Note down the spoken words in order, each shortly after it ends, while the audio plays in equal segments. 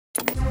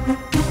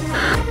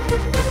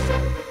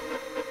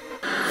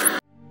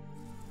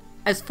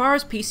As far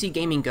as PC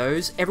gaming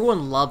goes,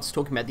 everyone loves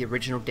talking about the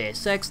original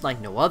Deus Ex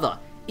like no other,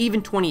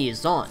 even 20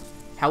 years on.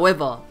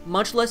 However,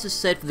 much less is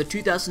said for the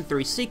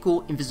 2003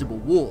 sequel, Invisible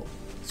War.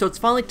 So it's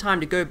finally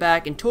time to go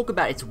back and talk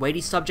about its weighty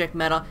subject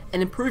matter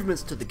and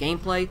improvements to the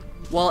gameplay,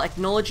 while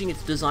acknowledging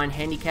its design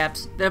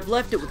handicaps that have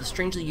left it with a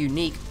strangely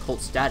unique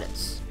cult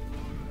status.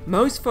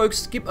 Most folks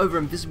skip over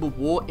Invisible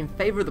War in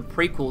favour of the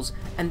prequels,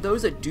 and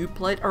those that do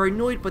play it are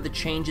annoyed by the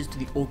changes to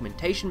the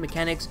augmentation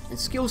mechanics and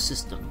skill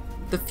system.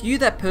 The few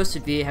that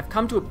persevere have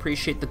come to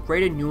appreciate the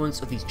greater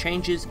nuance of these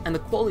changes and the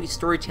quality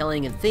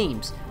storytelling and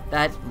themes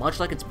that, much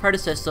like its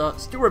predecessor,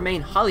 still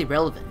remain highly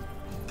relevant.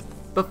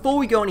 Before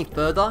we go any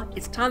further,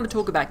 it's time to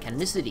talk about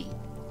canonicity.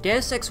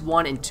 Deus Ex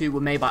 1 and 2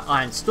 were made by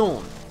Iron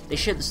Storm. They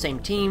shared the same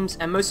teams,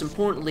 and most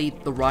importantly,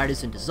 the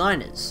writers and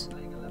designers.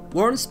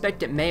 Warren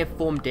Spector may have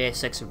formed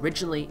Deus Ex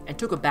originally and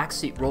took a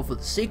backseat role for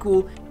the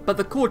sequel, but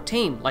the core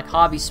team like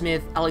Harvey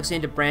Smith,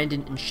 Alexander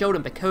Brandon, and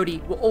Sheldon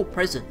Picotti were all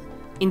present.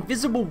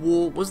 Invisible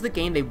War was the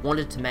game they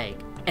wanted to make,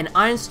 and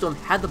Iron Storm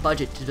had the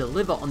budget to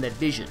deliver on their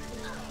vision.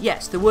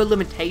 Yes, there were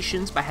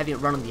limitations by having it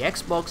run on the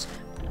Xbox,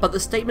 but the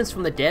statements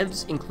from the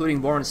devs,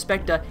 including Warren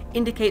Spector,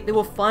 indicate they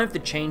were fine with the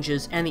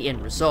changes and the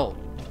end result.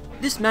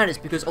 This matters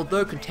because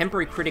although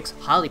contemporary critics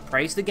highly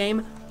praise the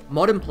game,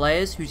 modern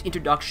players whose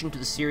introduction to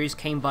the series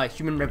came via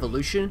Human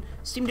Revolution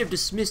seem to have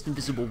dismissed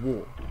Invisible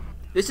War.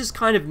 This is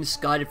kind of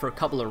misguided for a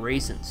couple of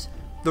reasons.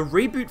 The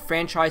reboot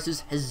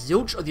franchises has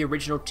zilch of the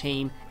original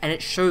team, and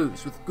it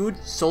shows with good,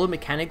 solid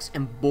mechanics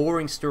and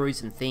boring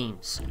stories and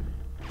themes.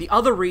 The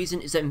other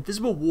reason is that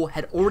Invisible War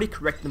had already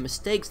corrected the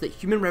mistakes that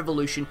Human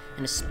Revolution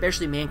and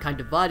especially Mankind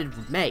Divided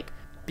would make,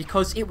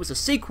 because it was a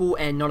sequel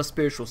and not a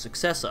spiritual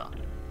successor.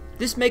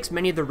 This makes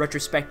many of the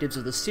retrospectives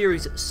of the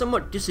series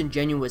somewhat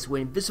disingenuous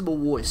when Invisible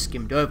War is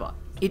skimmed over.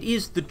 It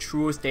is the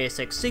truest Deus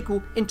Ex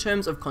sequel in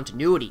terms of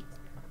continuity.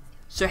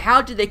 So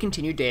how did they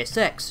continue Deus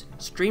Ex?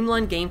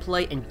 Streamlined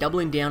gameplay and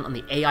doubling down on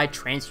the AI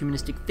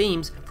transhumanistic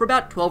themes for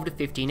about 12 to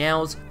 15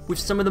 hours, with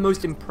some of the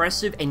most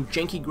impressive and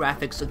janky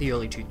graphics of the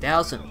early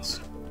 2000s.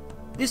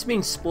 This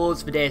means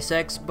spoilers for Deus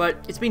Ex,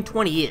 but it's been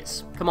 20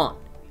 years, come on.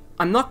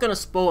 I'm not going to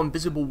spoil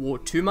Invisible War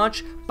too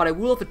much, but I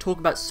will have to talk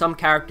about some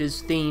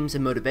characters, themes,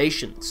 and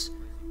motivations.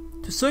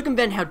 To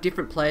circumvent how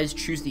different players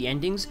choose the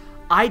endings,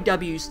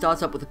 IW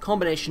starts up with a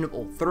combination of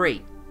all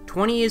three.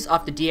 20 years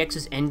after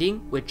DX's ending,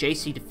 where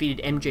JC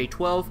defeated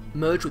MJ12,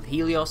 merged with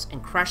Helios,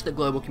 and crashed the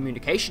global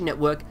communication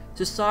network,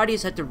 society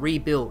has had to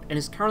rebuild and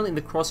is currently in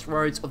the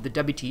crossroads of the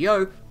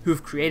WTO, who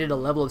have created a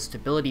level of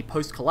stability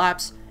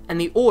post-collapse, and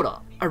the Order,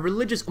 a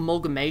religious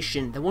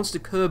amalgamation that wants to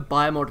curb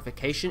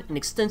biomodification and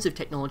extensive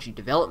technology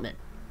development.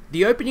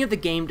 The opening of the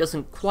game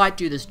doesn't quite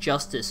do this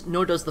justice,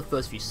 nor does the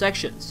first few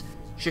sections.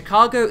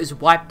 Chicago is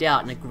wiped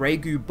out in a Grey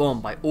Goo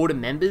bomb by Order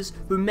members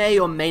who may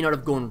or may not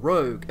have gone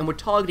rogue and were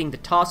targeting the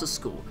Tarsus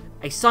School,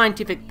 a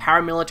scientific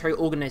paramilitary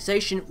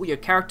organization where your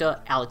character,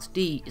 Alex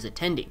D, is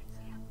attending.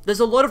 There's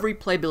a lot of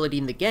replayability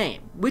in the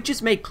game, which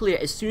is made clear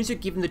as soon as you're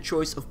given the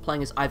choice of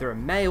playing as either a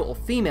male or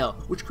female,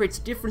 which creates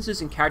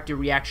differences in character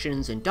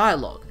reactions and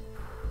dialogue.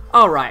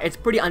 Alright, it's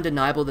pretty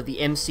undeniable that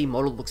the MC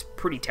model looks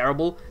pretty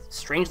terrible,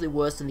 strangely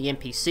worse than the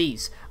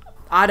NPCs.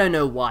 I don't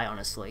know why,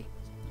 honestly.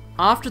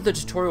 After the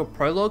tutorial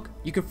prologue,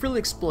 you can freely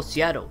explore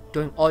Seattle,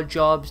 doing odd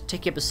jobs,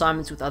 taking up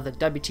assignments with either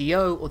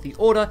WTO or the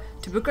Order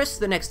to progress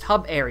to the next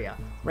hub area,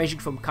 ranging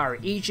from Cairo,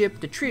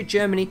 Egypt, to Trier,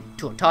 Germany,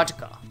 to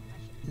Antarctica.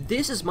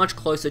 This is much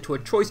closer to a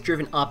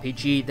choice-driven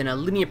RPG than a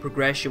linear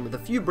progression with a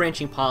few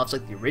branching paths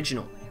like the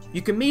original.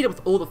 You can meet up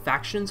with all the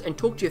factions and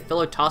talk to your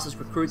fellow Tarsus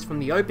recruits from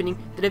the opening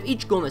that have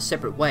each gone their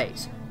separate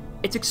ways.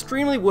 It's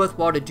extremely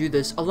worthwhile to do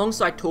this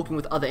alongside talking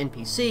with other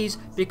NPCs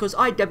because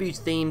IW's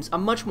themes are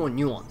much more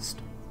nuanced.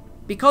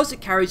 Because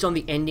it carries on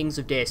the endings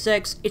of Deus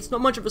Ex, it's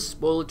not much of a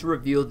spoiler to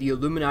reveal the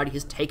Illuminati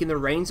has taken the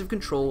reins of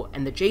control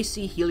and the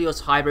JC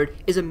Helios hybrid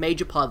is a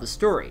major part of the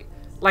story.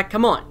 Like,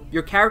 come on,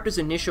 your character's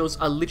initials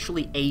are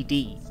literally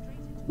AD.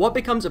 What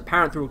becomes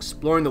apparent through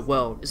exploring the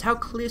world is how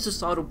clear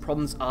societal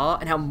problems are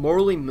and how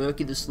morally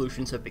murky the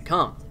solutions have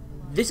become.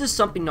 This is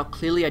something not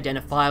clearly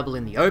identifiable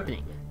in the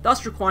opening,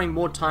 thus requiring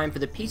more time for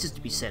the pieces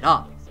to be set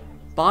up.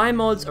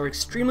 Biomods are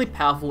extremely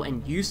powerful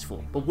and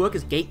useful, but work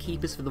as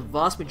gatekeepers for the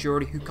vast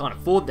majority who can't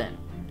afford them.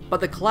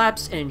 But the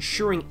collapse and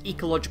ensuring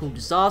ecological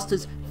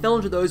disasters fell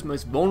into those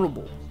most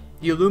vulnerable.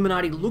 The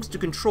Illuminati looks to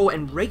control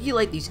and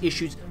regulate these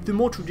issues through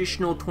more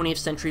traditional 20th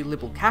century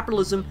liberal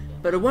capitalism,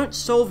 but it won't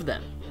solve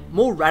them.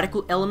 More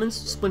radical elements,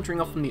 splintering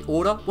off from the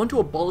Order, want to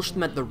abolish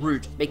them at the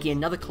root, making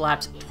another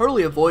collapse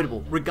totally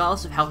avoidable,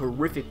 regardless of how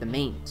horrific the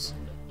means.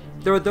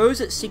 There are those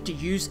that seek to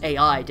use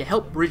AI to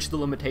help bridge the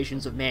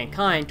limitations of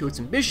mankind to its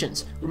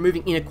ambitions,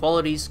 removing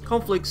inequalities,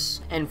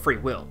 conflicts, and free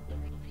will.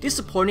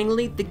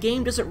 Disappointingly, the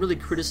game doesn't really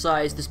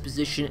criticize this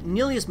position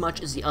nearly as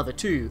much as the other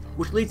two,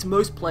 which leads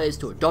most players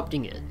to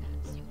adopting it.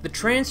 The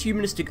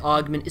transhumanistic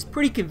argument is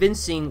pretty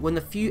convincing when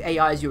the few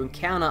AIs you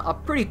encounter are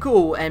pretty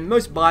cool and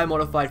most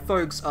biomodified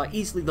folks are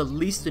easily the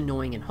least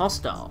annoying and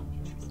hostile.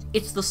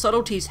 It's the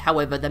subtleties,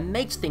 however, that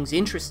makes things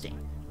interesting.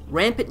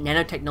 Rampant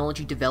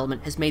nanotechnology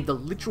development has made the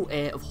literal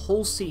air of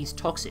whole cities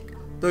toxic.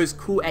 Those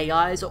cool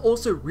AIs are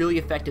also really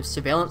effective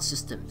surveillance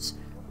systems.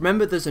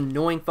 Remember those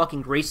annoying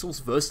fucking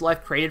Greasels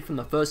VersaLife created from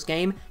the first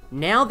game?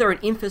 Now they're an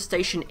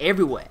infestation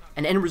everywhere,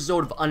 an end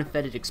result of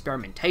unfettered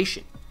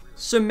experimentation.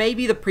 So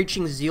maybe the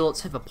preaching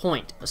zealots have a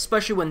point,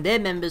 especially when their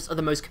members are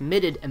the most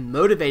committed and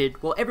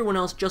motivated while everyone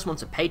else just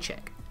wants a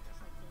paycheck.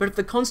 But if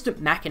the constant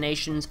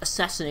machinations,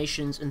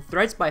 assassinations, and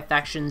threats by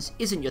factions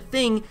isn't your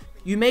thing,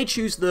 you may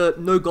choose the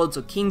no gods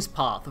or kings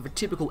path of a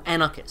typical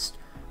anarchist.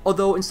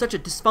 Although in such a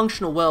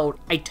dysfunctional world,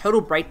 a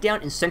total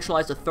breakdown in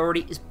centralized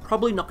authority is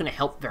probably not going to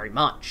help very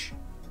much.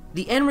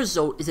 The end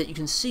result is that you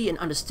can see and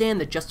understand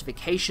the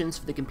justifications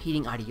for the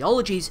competing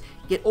ideologies,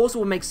 yet also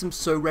what makes them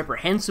so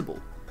reprehensible.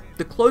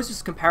 The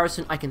closest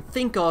comparison I can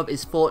think of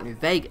is Fallout New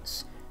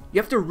Vegas.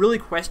 You have to really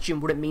question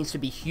what it means to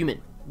be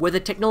human, whether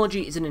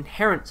technology is an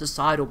inherent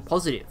societal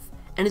positive,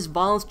 and is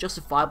violence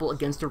justifiable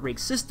against a rigged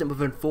system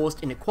of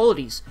enforced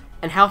inequalities,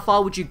 and how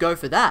far would you go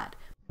for that?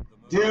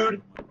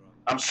 Dude,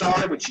 I'm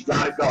sorry, but you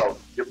gotta go.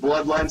 Your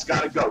bloodline's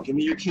gotta go. Give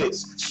me your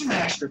kids.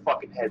 Smash their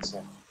fucking heads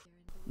in.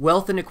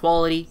 Wealth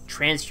inequality,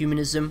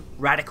 transhumanism,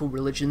 radical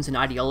religions and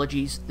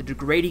ideologies, the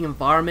degrading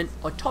environment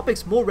are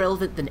topics more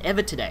relevant than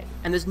ever today,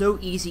 and there's no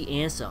easy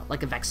answer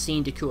like a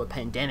vaccine to cure a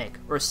pandemic,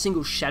 or a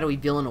single shadowy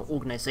villain or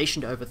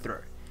organization to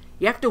overthrow.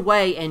 You have to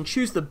weigh and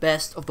choose the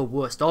best of the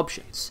worst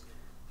options.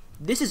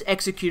 This is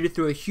executed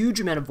through a huge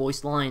amount of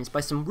voice lines by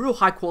some real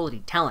high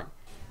quality talent.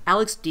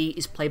 Alex D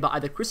is played by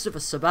either Christopher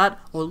Sabat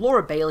or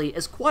Laura Bailey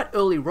as quite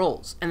early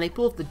roles, and they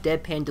pull off the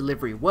deadpan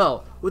delivery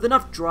well, with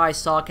enough dry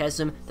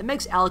sarcasm that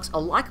makes Alex a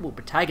likable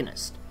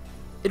protagonist.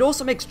 It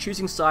also makes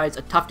choosing sides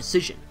a tough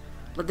decision.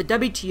 Like the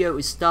WTO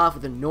is staffed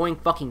with annoying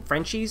fucking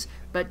Frenchies,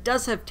 but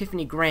does have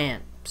Tiffany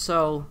Grant,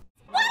 so...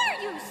 What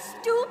are you,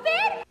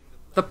 stupid?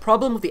 The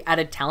problem with the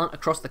added talent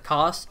across the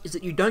cast is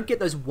that you don't get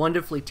those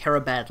wonderfully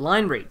terror-bad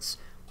line reads.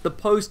 The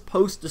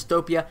post-post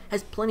dystopia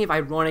has plenty of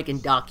ironic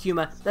and dark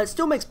humor that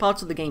still makes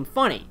parts of the game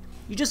funny.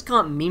 You just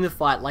can't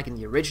memify it like in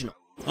the original.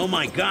 Oh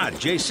my god,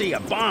 JC,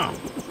 a bomb!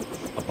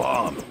 A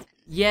bomb.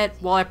 Yet,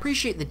 while I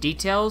appreciate the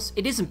details,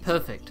 it isn't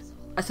perfect.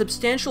 A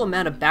substantial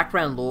amount of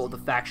background lore of the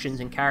factions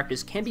and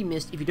characters can be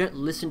missed if you don't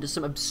listen to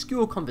some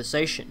obscure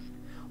conversation.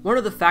 One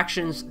of the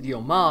factions, the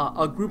Omar,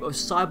 are a group of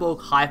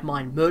cyborg hive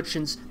mind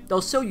merchants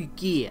that'll sell you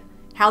gear.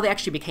 How they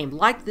actually became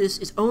like this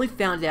is only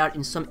found out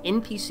in some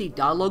NPC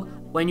dialogue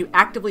when you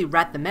actively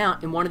rat them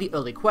out in one of the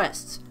early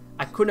quests.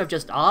 I couldn't have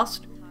just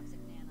asked.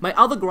 My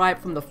other gripe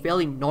from the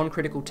fairly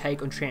non-critical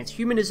take on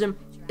transhumanism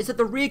is that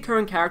the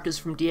reoccurring characters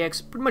from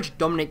DX pretty much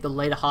dominate the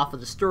later half of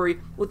the story,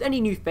 with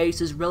any new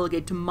faces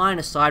relegated to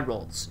minor side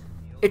roles.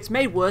 It's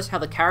made worse how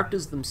the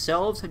characters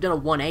themselves have done a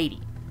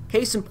 180.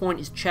 Case in point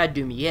is Chad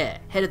Dumier,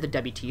 head of the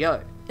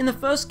WTO. In the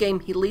first game,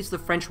 he leads the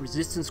French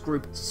resistance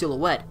group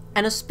Silhouette,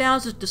 and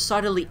espouses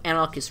decidedly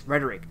anarchist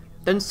rhetoric.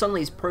 Then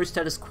suddenly he's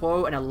pro-status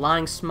quo and a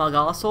lying smug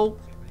arsehole.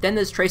 Then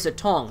there's Tracer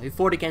Tong, who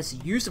fought against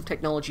the use of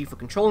technology for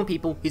controlling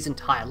people his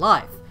entire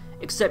life.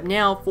 Except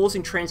now,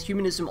 forcing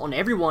transhumanism on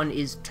everyone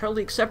is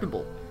totally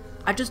acceptable.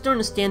 I just don't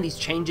understand these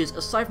changes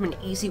aside from an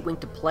easy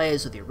wink to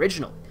players of the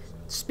original.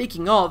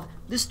 Speaking of,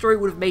 this story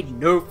would have made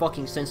no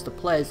fucking sense to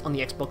players on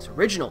the Xbox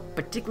original,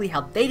 particularly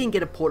how they didn't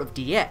get a port of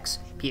DX,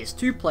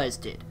 PS2 players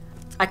did.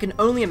 I can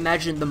only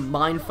imagine the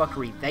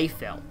mindfuckery they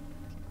felt.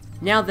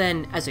 Now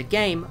then, as a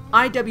game,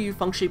 IW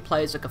functionally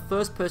plays like a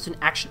first-person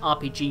action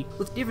RPG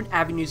with different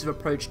avenues of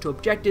approach to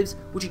objectives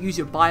which you use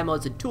your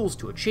biomods and tools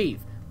to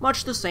achieve,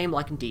 much the same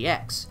like in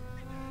DX.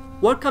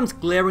 What comes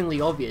glaringly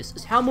obvious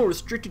is how more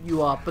restricted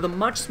you are by the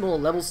much smaller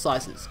level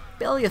sizes,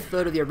 barely a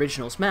third of the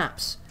original's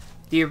maps.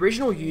 The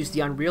original used the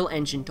Unreal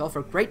Engine to offer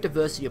a great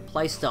diversity of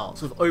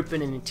playstyles, with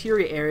open and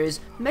interior areas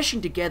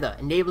meshing together,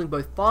 enabling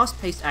both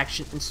fast-paced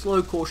action and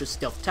slow, cautious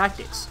stealth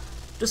tactics.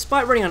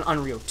 Despite running on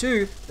Unreal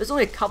 2, there's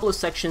only a couple of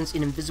sections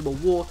in Invisible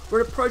War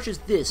where it approaches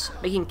this,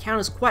 making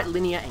encounters quite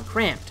linear and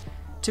cramped.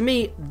 To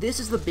me, this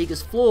is the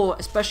biggest flaw,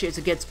 especially as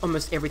it gets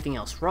almost everything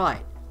else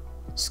right.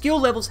 Skill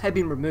levels have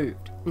been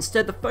removed.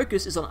 Instead, the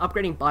focus is on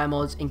upgrading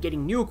biomods and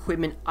getting new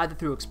equipment either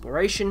through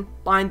exploration,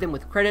 buying them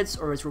with credits,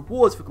 or as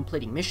rewards for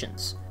completing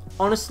missions.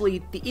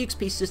 Honestly, the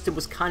EXP system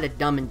was kinda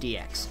dumb in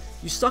DX.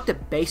 You sucked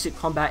at basic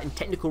combat and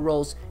technical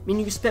roles,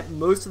 meaning you spent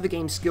most of the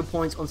game's skill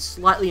points on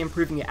slightly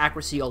improving your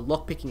accuracy or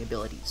lockpicking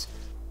abilities.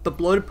 The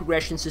bloated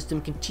progression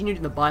system continued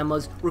in the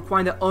biomods,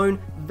 requiring their own,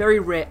 very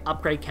rare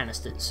upgrade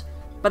canisters.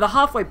 By the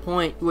halfway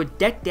point, you were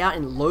decked out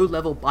in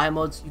low-level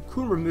biomods you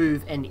couldn't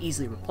remove and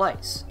easily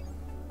replace.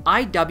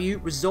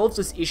 IW resolves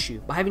this issue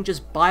by having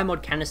just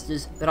biomod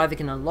canisters that either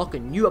can unlock a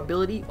new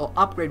ability or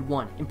upgrade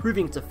one,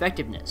 improving its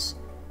effectiveness.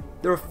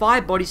 There are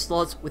 5 body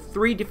slots with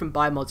 3 different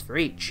biomods for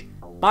each.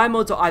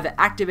 Biomods are either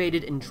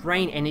activated and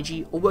drain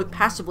energy or work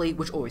passively,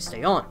 which always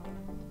stay on.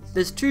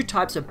 There's 2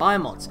 types of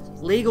biomods,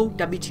 legal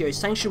WTO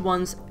sanctioned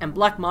ones and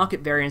black market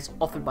variants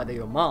offered by the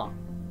Omar.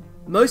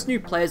 Most new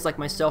players like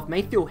myself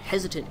may feel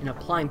hesitant in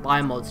applying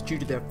biomods due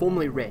to their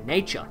formerly rare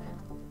nature.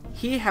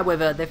 Here,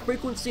 however, their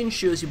frequency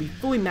ensures you'll be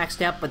fully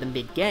maxed out by the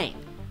mid-game.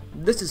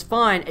 This is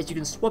fine as you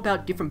can swap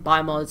out different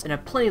biomods and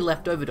have plenty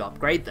left over to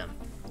upgrade them.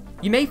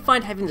 You may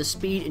find having the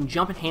speed and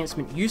jump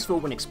enhancement useful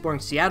when exploring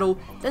Seattle,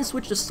 then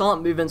switch to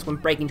silent movements when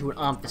breaking into an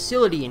armed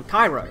facility in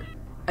Cairo.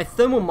 A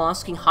thermal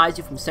masking hides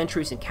you from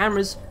sentries and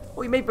cameras,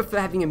 or you may prefer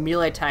having your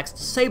melee attacks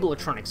disable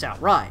electronics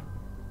outright.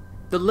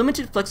 The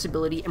limited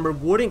flexibility and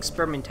rewarding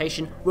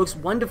experimentation works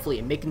wonderfully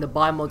in making the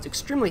biomods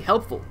extremely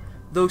helpful,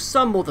 though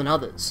some more than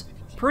others.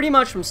 Pretty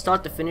much from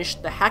start to finish,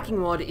 the hacking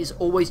mod is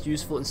always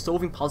useful in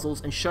solving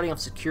puzzles and shutting off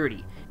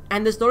security,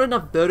 and there's not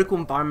enough vertical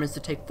environments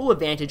to take full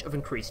advantage of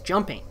increased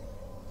jumping.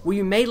 Where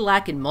you may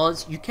lack in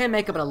mods, you can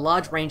make up a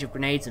large range of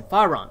grenades and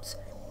firearms.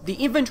 The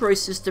inventory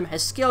system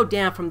has scaled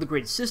down from the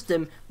grid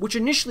system, which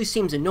initially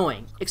seems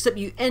annoying, except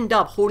you end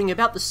up holding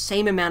about the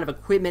same amount of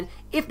equipment,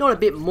 if not a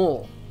bit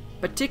more,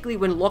 particularly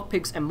when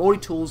lockpicks and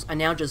multi-tools are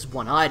now just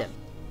one item.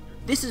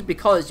 This is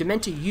because you're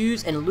meant to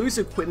use and lose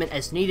equipment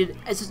as needed,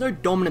 as there's no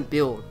dominant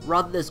build,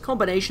 rather there's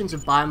combinations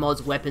of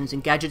biomods, weapons,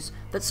 and gadgets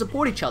that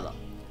support each other.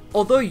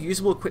 Although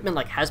usable equipment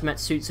like hazmat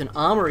suits and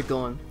armor are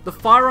gone, the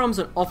firearms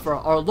on offer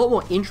are a lot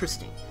more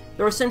interesting.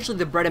 They're essentially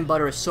the bread and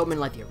butter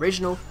assortment like the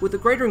original, with a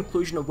greater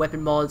inclusion of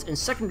weapon mods and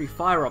secondary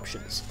fire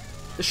options.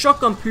 The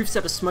shotgun poofs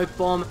out a smoke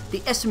bomb,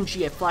 the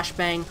SMG a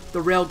flashbang,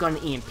 the railgun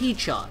an EMP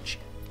charge.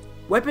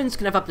 Weapons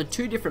can have up to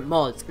 2 different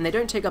mods, and they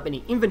don't take up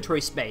any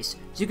inventory space,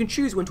 so you can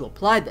choose when to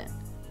apply them.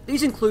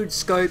 These include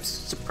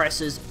scopes,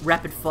 suppressors,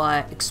 rapid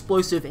fire,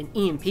 explosive, and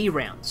EMP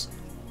rounds.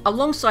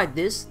 Alongside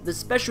this, there's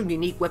special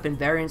unique weapon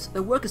variants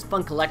that work as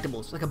fun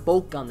collectibles, like a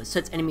bolt gun that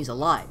sets enemies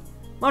alight.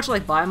 Much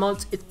like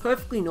biomods, it's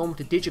perfectly normal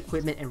to ditch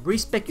equipment and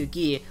respec your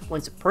gear when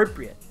it's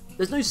appropriate.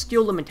 There's no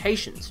skill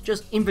limitations,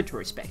 just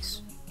inventory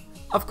space.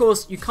 Of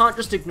course, you can't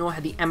just ignore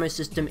how the ammo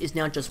system is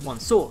now just one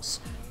source.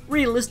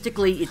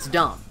 Realistically, it's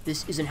dumb.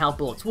 This isn't how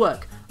bullets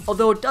work,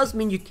 although it does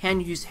mean you can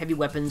use heavy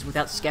weapons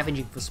without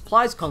scavenging for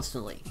supplies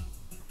constantly.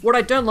 What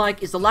I don't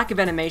like is the lack of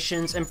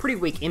animations and pretty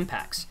weak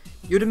impacts.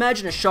 You'd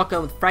imagine a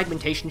shotgun with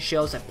fragmentation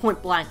shells at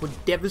point blank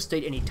would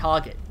devastate any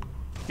target.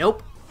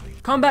 Nope.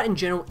 Combat in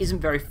general isn't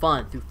very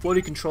fun through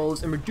floaty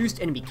controls and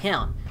reduced enemy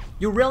count.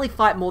 You'll rarely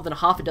fight more than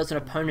half a dozen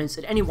opponents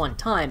at any one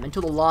time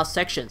until the last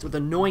sections with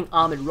annoying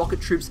armoured rocket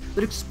troops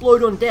that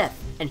explode on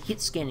death and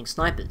hit scanning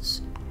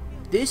snipers.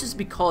 This is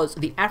because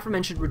of the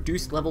aforementioned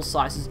reduced level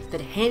sizes that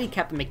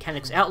handicap the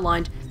mechanics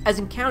outlined, as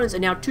encounters are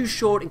now too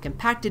short and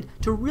compacted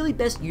to really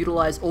best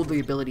utilise all the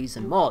abilities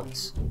and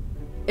mods.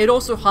 It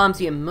also harms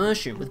the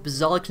immersion with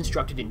bizarrely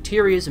constructed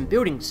interiors and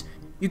buildings.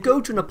 You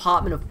go to an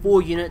apartment of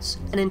 4 units,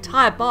 an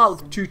entire bar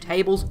with 2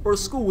 tables, or a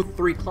school with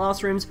 3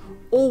 classrooms,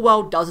 all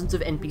while dozens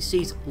of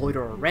NPCs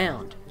loiter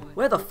around.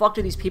 Where the fuck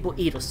do these people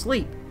eat or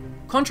sleep?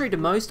 Contrary to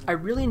most, I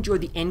really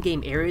enjoyed the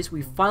endgame areas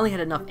where we finally had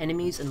enough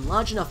enemies and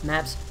large enough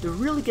maps to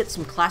really get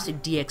some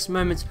classic DX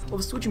moments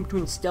of switching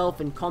between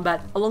stealth and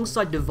combat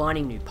alongside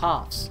divining new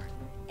paths.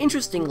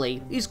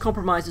 Interestingly, these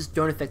compromises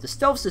don't affect the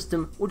stealth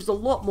system, which is a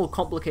lot more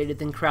complicated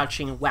than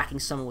crouching and whacking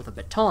someone with a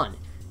baton.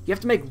 You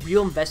have to make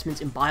real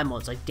investments in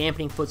biomods like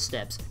dampening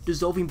footsteps,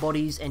 dissolving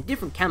bodies, and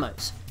different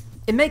camos.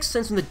 It makes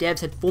sense when the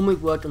devs had formerly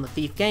worked on the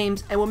Thief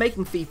games and were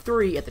making Thief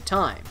 3 at the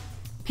time.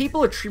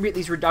 People attribute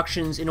these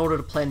reductions in order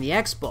to play on the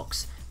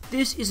Xbox.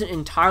 This isn't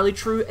entirely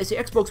true, as the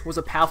Xbox was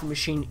a powerful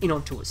machine in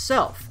onto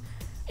itself.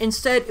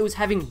 Instead, it was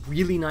having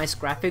really nice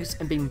graphics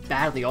and being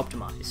badly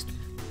optimized.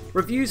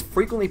 Reviews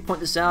frequently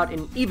point this out,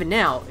 and even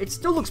now, it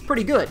still looks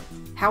pretty good.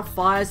 How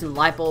fires and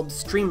light bulbs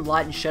stream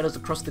light and shadows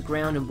across the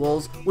ground and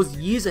walls was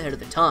years ahead of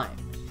the time.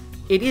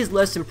 It is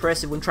less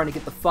impressive when trying to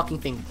get the fucking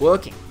thing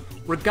working.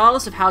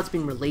 Regardless of how it's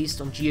been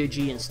released on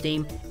GOG and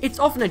Steam, it's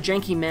often a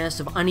janky mess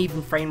of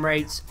uneven frame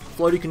rates,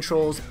 floaty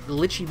controls,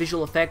 glitchy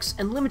visual effects,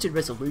 and limited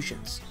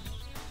resolutions.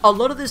 A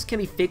lot of this can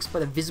be fixed by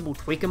the Visible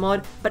Tweaker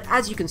mod, but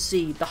as you can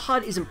see, the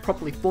HUD isn't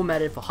properly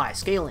formatted for high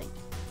scaling.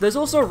 There's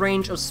also a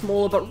range of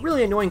smaller but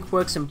really annoying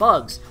quirks and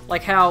bugs,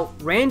 like how,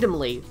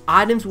 randomly,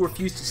 items will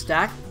refuse to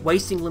stack,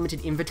 wasting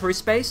limited inventory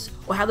space,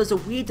 or how there's a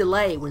weird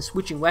delay when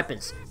switching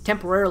weapons,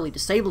 temporarily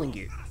disabling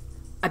you.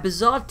 A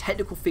bizarre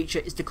technical feature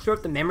is to clear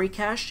up the memory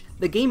cache,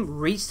 the game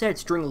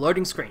resets during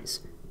loading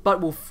screens,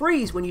 but will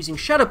freeze when using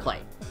Shadowplay.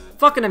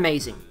 Fucking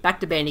amazing, back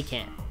to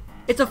Bandicam.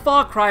 It's a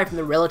far cry from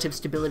the relative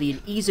stability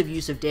and ease of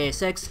use of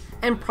Deus Ex,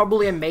 and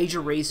probably a major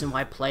reason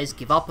why players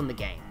give up on the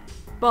game.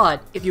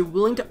 But if you're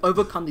willing to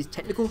overcome these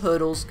technical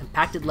hurdles,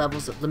 compacted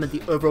levels that limit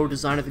the overall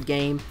design of the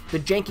game, the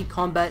janky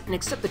combat, and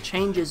accept the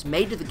changes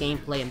made to the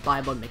gameplay and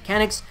biomod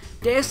mechanics,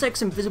 Deus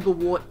Ex Invisible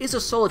War is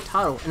a solid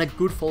title and a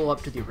good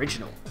follow-up to the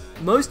original.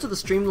 Most of the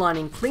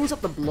streamlining cleans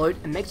up the bloat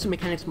and makes the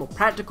mechanics more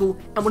practical,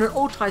 and when it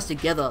all ties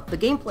together, the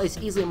gameplay is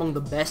easily among the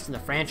best in the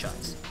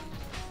franchise.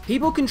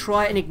 People can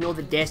try and ignore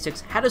that Deus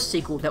Ex had a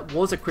sequel that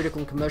was a critical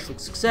and commercial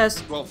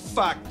success. Well,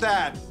 fuck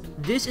that.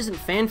 This isn't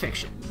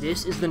fanfiction,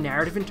 this is the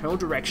narrative internal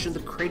direction the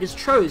creators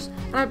chose,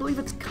 and I believe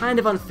it's kind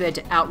of unfair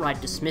to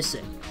outright dismiss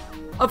it.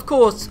 Of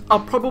course, I'll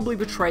probably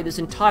betray this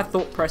entire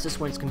thought process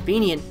when it's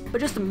convenient,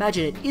 but just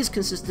imagine it is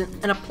consistent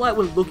and apply it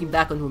when looking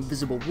back onto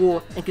Invisible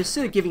War and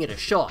consider giving it a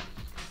shot.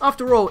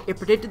 After all, it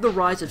predicted the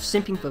rise of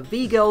simping for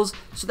V-girls,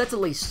 so that's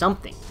at least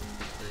something.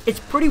 It's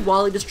pretty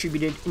widely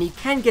distributed and you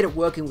can get it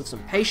working with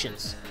some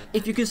patience.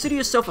 If you consider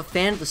yourself a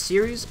fan of the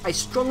series, I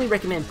strongly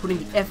recommend putting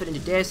the effort into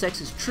Deus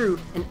Ex's true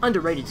and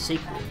underrated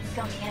sequel.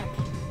 Go camp.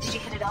 Did you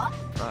hit it off?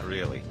 Not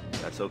really.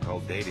 That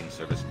so-called dating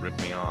service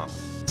ripped me off.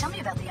 Tell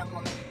me about the young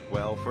woman.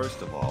 Well,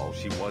 first of all,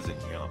 she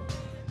wasn't young.